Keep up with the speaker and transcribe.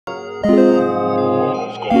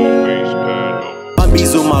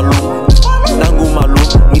Bambizo malu, dangu malu,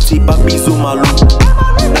 niti bambizo malu,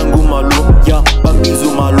 dangu malu, ya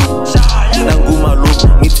bambizo malu, dangu malu,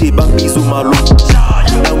 niti bambizo malu,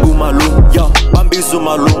 dangu malu, ya bambizo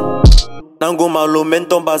malu, dangu malu,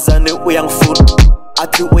 mentombazane uyang food,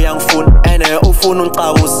 ati uyang food, ene ufunu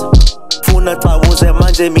ntawus, funa ntawus,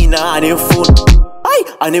 manje mina anim food, ay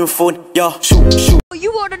anim food, ya shoo.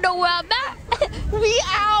 You wanna know where I'm at? We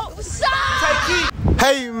outside!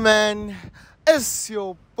 Hey man, it's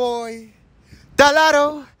your boy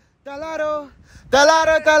Dealado.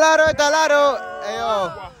 Hey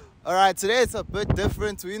yo. Alright, today it's a bit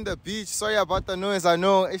different. We're in the beach. Sorry about the noise. I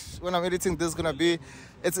know when I'm editing this is gonna be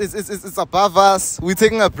it's above us. We're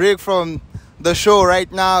taking a break from the show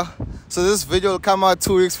right now. So this video will come out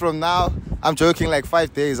 2 weeks from now. I'm joking, like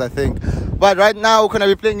 5 days I think. But right now we're gonna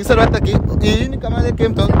be playing. You said what the game?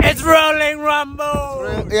 It's Rolling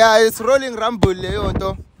Rumble. Yeah, it's Rolling Rumble.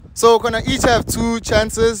 So we're gonna each have 2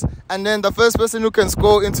 chances, and then the first person who can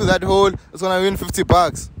score into that hole is gonna win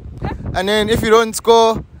 $50. And then if you don't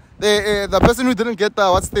score, the person who didn't get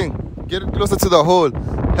the get closer to the hole,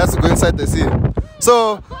 has to go inside the sea.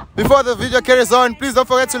 So before the video carries on, please don't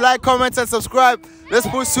forget to like, comment, and subscribe. Let's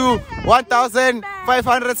push to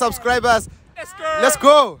 1,500 subscribers. Let's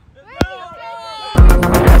go.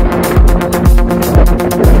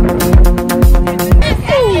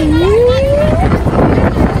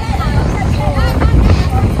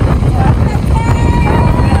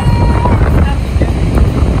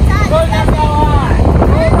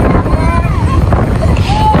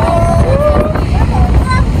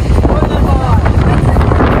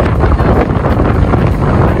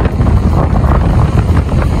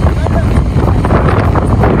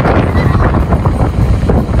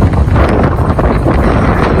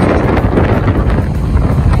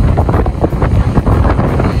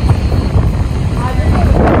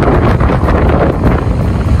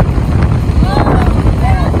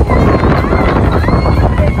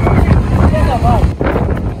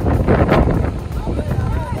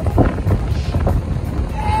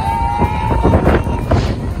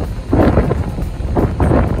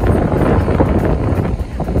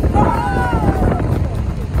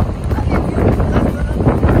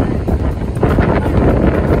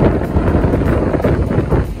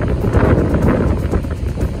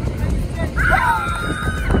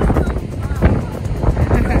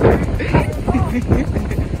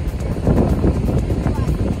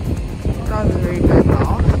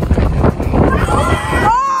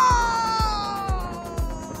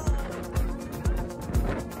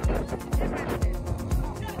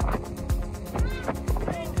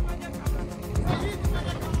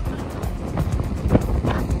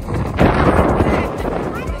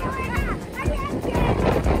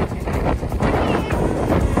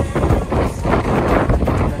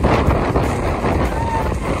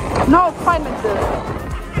 No, it's fine like this.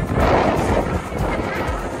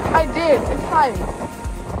 I did, it's fine.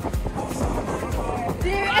 Do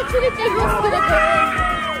you actually think this is gonna go?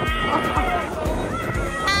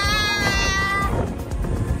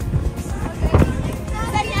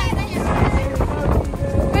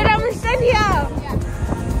 Wait, I'm gonna stand here.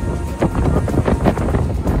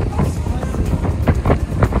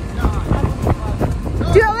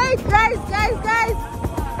 Dude, wait, guys.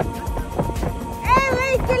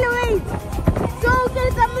 Wait. So, can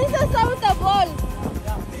someone start with the ball?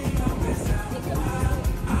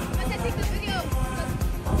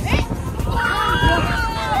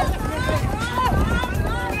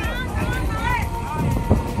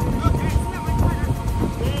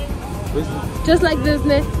 Just like this,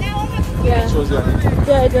 ne? Yeah.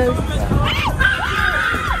 Yeah, it does.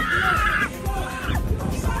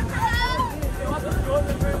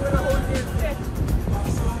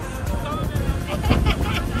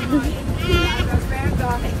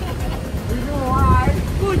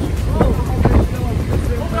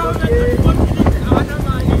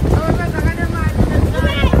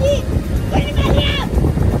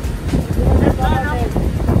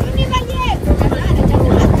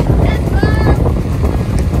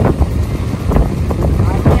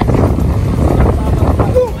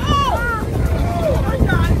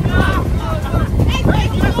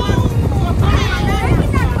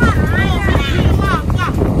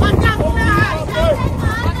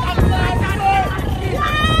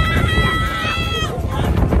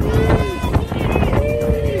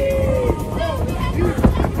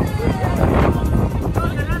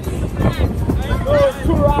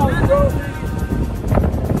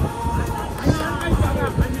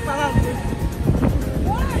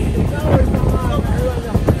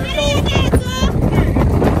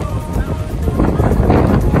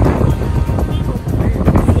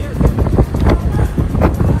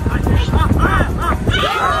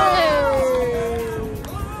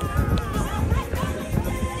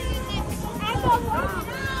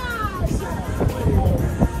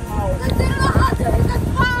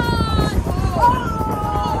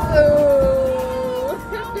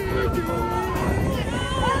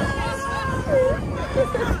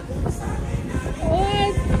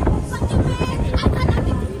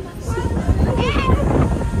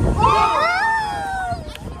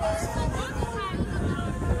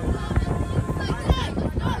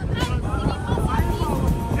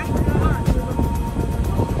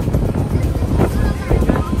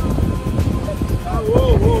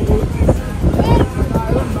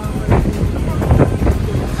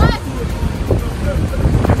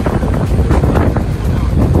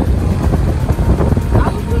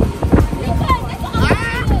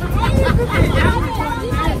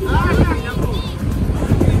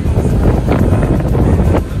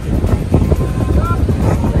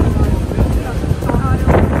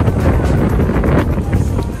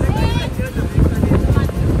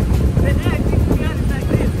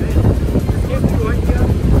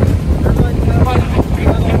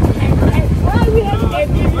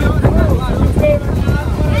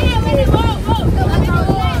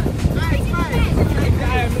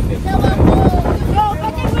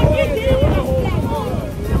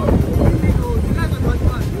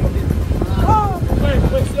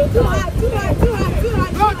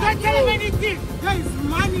 eating. There is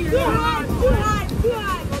money. Too hard.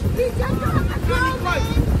 You just don't have a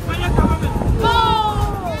problem. Oh!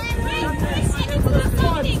 Wait,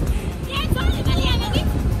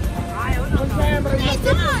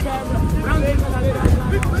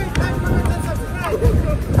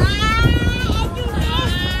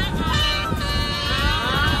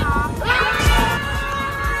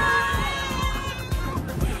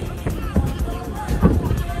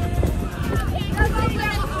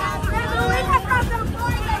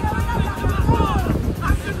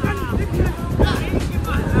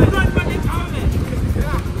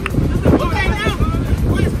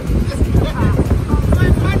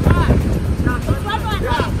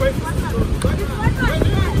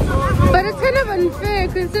 But it's kind of unfair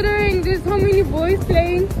considering there's so many boys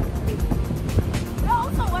playing.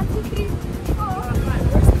 Also, 1, 2, 3, 4.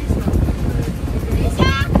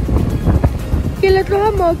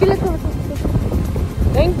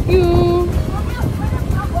 Thank you.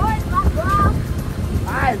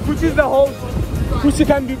 Alright, Gucci is the host. Gucci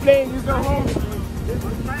can be playing, he's the host.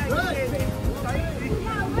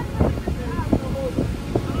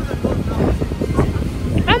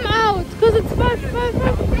 I'm out because it's 5.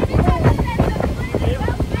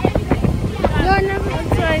 No, never.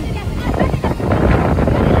 It's fine.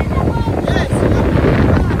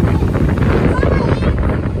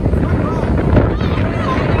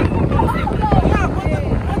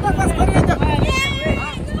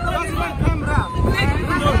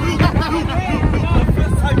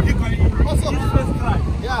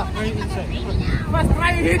 First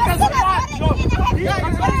try, hit the spot.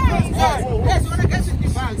 Yes, you want to get 50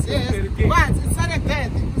 bucks. Yes. But it's not a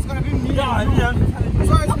death. It's going to be me.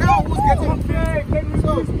 So it's now who's getting 50.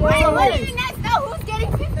 So Wait, let's know who's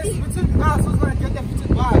getting 50. it's between us who's going to get the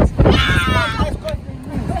 50 bucks.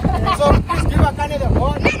 So please give a kind of the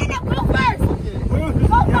ball. No, go first.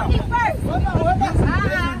 Go fucking first.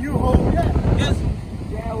 You hold. Yes.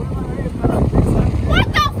 What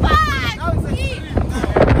the fuck? Now it's a stream.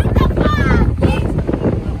 What the fuck?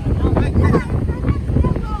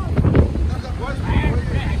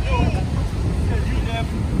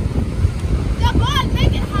 The ball,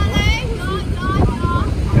 make it high.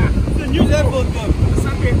 The new level,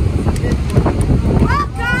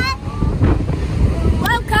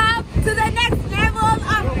 Welcome to the next level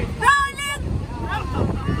of rolling.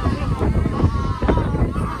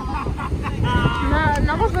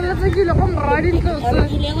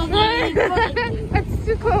 It's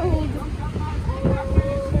too cold.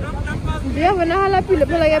 Yeah, when I have a pillow,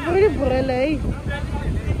 I have already burrelay.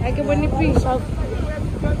 I can only fish out.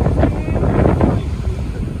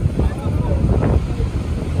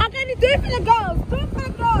 I can do it for the girls. Do it for the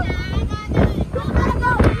girls. Do it for the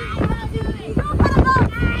girls. Do it for the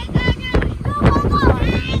girls.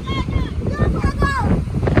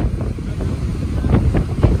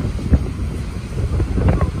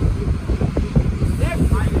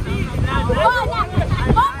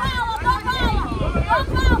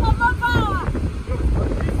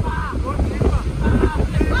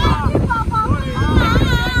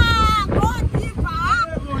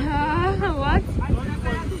 What?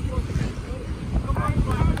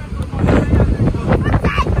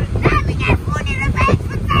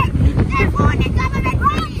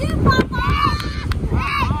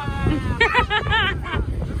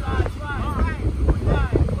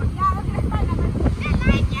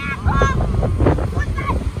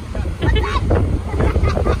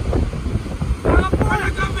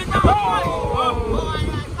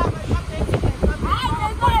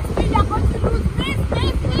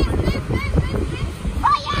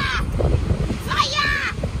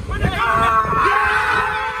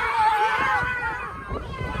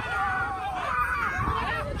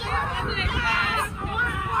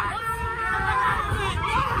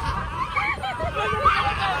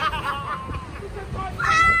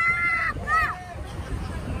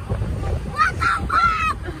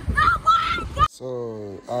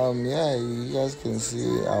 So yeah, you guys can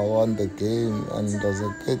see I won the game and it was a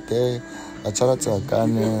good day. I tried to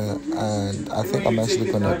Akane and I think I'm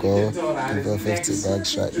actually gonna go give her 50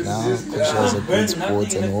 bucks right now because she has a good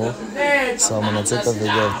sport and all. So I'm gonna take a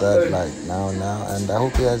video of that like now and I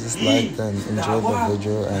hope you guys just liked and enjoyed the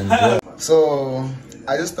video and yeah. So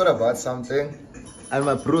I just thought about something and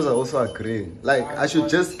my bros are also agreeing. Like I should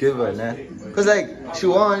just give her, nah? Cause like she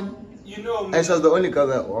won and she was the only girl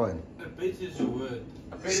that won. Is your word.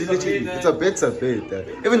 She literally, it's a bet.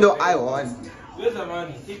 Even though I won. Where's the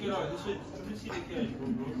money? Take it out. Let me see the cash, bro.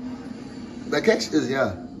 The cash is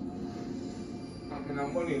here.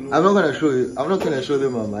 I'm not gonna show you. I'm not gonna show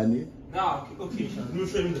them my money. Nah, okay, you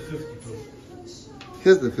show him the 50, bro.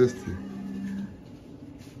 Here's the 50.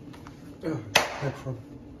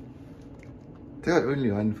 They got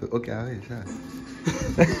only one for. Okay, I'll wait, sure.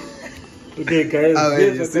 Okay, guys. Oh,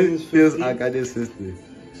 wait, you see? Here's Akane's sister.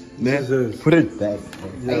 Put it back.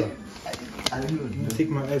 Yeah. I don't know. Take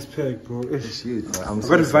my ice pack, bro. Shit, I'm I so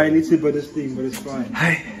got sorry. violated by this thing, but it's fine.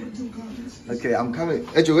 Hi. Okay, I'm coming.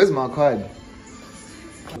 Ejo, where's my card?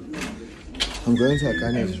 I'm going to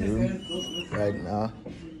Akane's room right now.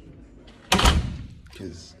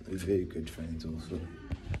 Because we're very good friends also.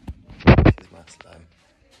 She's my slime.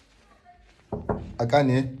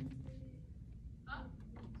 Akane?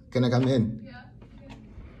 Can I come in? Yeah.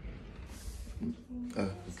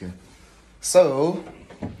 Oh, okay. So,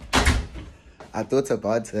 I thought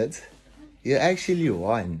about it. You actually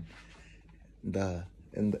won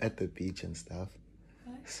at the beach and stuff.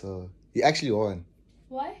 What? So, you actually won.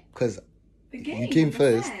 Why? Because you came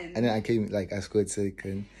first, and then I came, like, I scored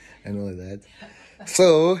second and all that.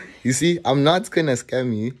 So, you see, I'm not gonna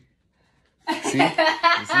scam you. See?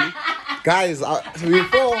 You see? Guys,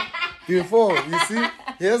 before, you see,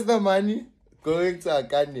 here's the money going to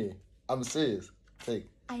Akane. I'm serious. Take.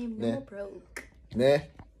 I am not broke. Nah.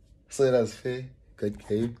 So that's fair. Good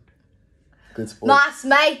game. Good sport. Nice,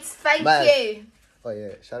 mate. Thank you. Oh,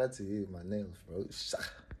 yeah. Shout out to you, my nails, bro.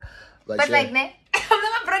 But like, ne? I'm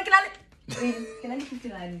not broke. Can I leave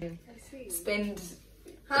you alone? Spend.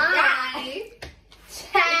 Hi.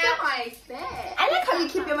 I like how you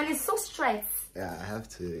keep your money so straight. Yeah, I have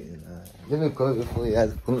to, you know. Let me go before you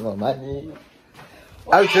guys put my money.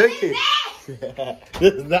 I'm joking.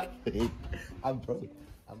 There's nothing. I'm broke.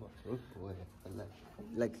 I'm a broke boy.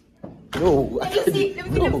 Like, no.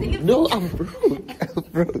 No, I'm broke.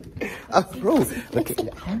 I'm broke. Okay,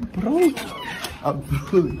 I'm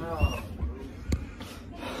broke.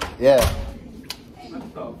 Yeah.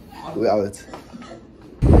 We're out.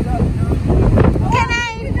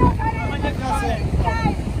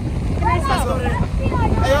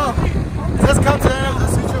 Hey yo, just come to the end of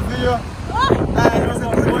this YouTube video. And it was a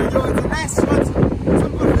good video. It's a nice shot. It's a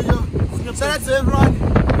good video. Shout out to everyone.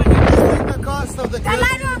 Enjoying the cast of the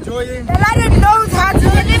girls enjoying. Dealado knows how to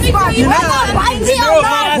get this spot. You know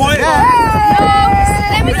my boy.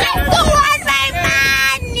 Let me just go on my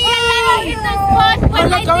money. In the spot, but I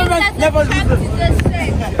think that's the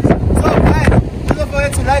So guys, don't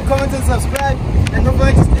forget to like, comment and subscribe. And don't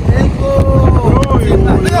forget to stay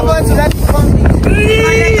don't forget to like, comment.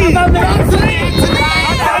 Please don't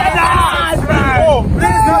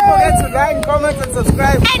forget to like, comment and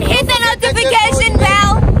subscribe. And hit the notification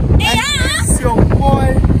bell. Yeah. It's your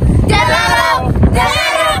boy. Dealado.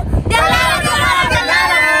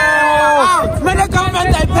 Make a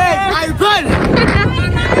comment and pay. I will.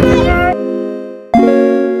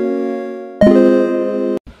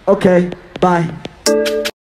 Okay, bye.